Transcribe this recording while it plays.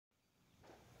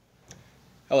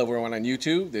Hello everyone on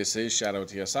YouTube, this is Shadow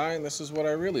TSI and this is what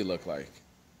I really look like.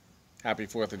 Happy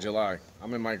 4th of July.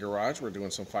 I'm in my garage, we're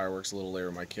doing some fireworks a little later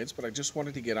with my kids, but I just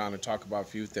wanted to get on and talk about a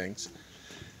few things.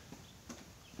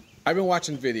 I've been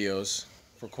watching videos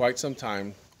for quite some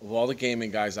time of all the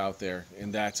gaming guys out there,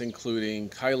 and that's including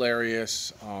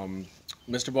Kylarius,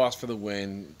 Mr. Boss for the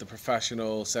Win, The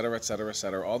Professional, etc, etc,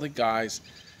 etc. All the guys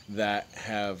that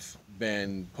have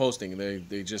been posting,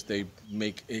 they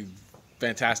make a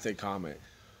fantastic comment.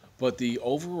 But the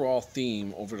overall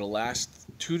theme over the last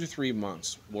 2 to 3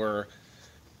 months were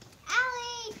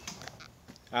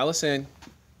Allison,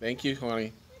 thank you,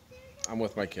 honey. I'm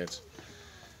with my kids.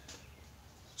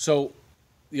 So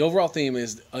the overall theme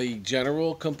is a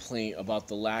general complaint about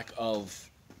the lack of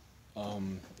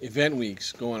event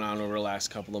weeks going on over the last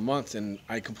couple of months, and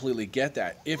I completely get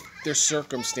that. If their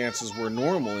circumstances were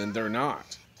normal, and they're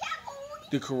not.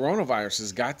 The coronavirus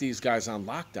has got these guys on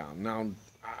lockdown. Now,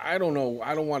 I don't know.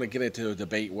 I don't want to get into a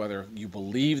debate whether you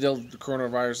believe the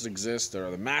coronavirus exists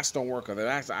or the masks don't work or the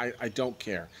masks. I don't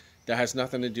care. That has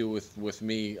nothing to do with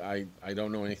me. I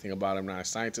don't know anything about it. I'm not a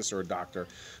scientist or a doctor,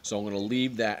 so I'm going to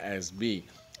leave that as be.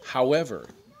 However,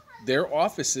 their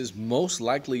offices most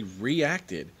likely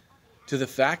reacted to the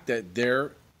fact that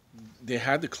they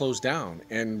had to close down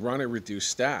and run a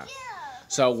reduced staff.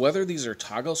 So whether these are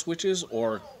toggle switches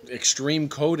or extreme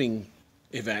coding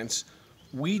events,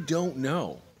 we don't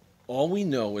know. All we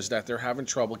know is that they're having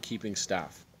trouble keeping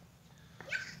staff.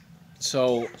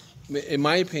 So, in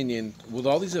my opinion, with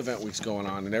all these event weeks going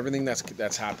on and everything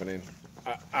that's happening,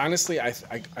 honestly, I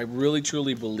really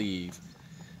truly believe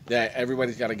that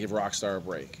everybody's got to give Rockstar a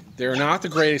break. They're not the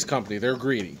greatest company. They're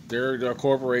greedy. They're a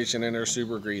corporation and they're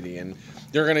super greedy, and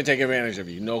they're going to take advantage of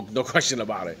you. No question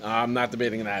about it. I'm not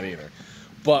debating that either.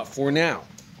 But for now,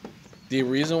 the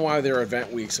reason why their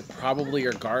event weeks probably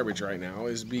are garbage right now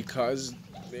is because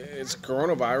it's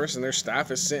coronavirus and their staff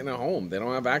is sitting at home. They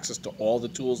don't have access to all the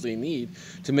tools they need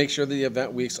to make sure the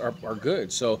event weeks are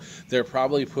good. So they're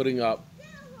probably putting up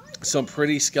some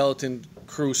pretty skeleton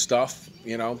crew stuff,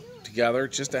 together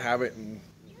just to have it, and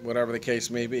whatever the case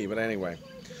may be. But anyway,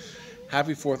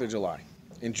 happy 4th of July.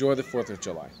 Enjoy the 4th of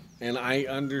July. And I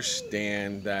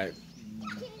understand that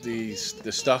the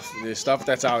stuff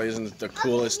that's out isn't the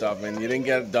coolest stuff, and you didn't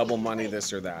get double money,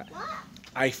 this or that.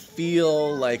 I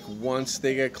feel like once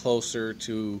they get closer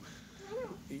to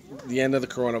the end of the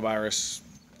coronavirus,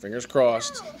 fingers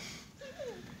crossed,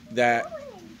 that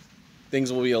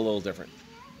things will be a little different.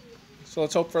 So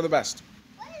let's hope for the best.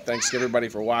 Thanks everybody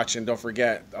for watching. Don't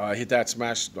forget, hit that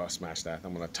smash that.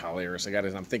 I'm gonna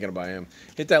Tylarius. I'm thinking about him.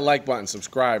 Hit that like button,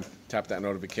 subscribe, tap that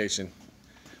notification.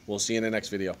 We'll see you in the next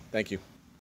video. Thank you.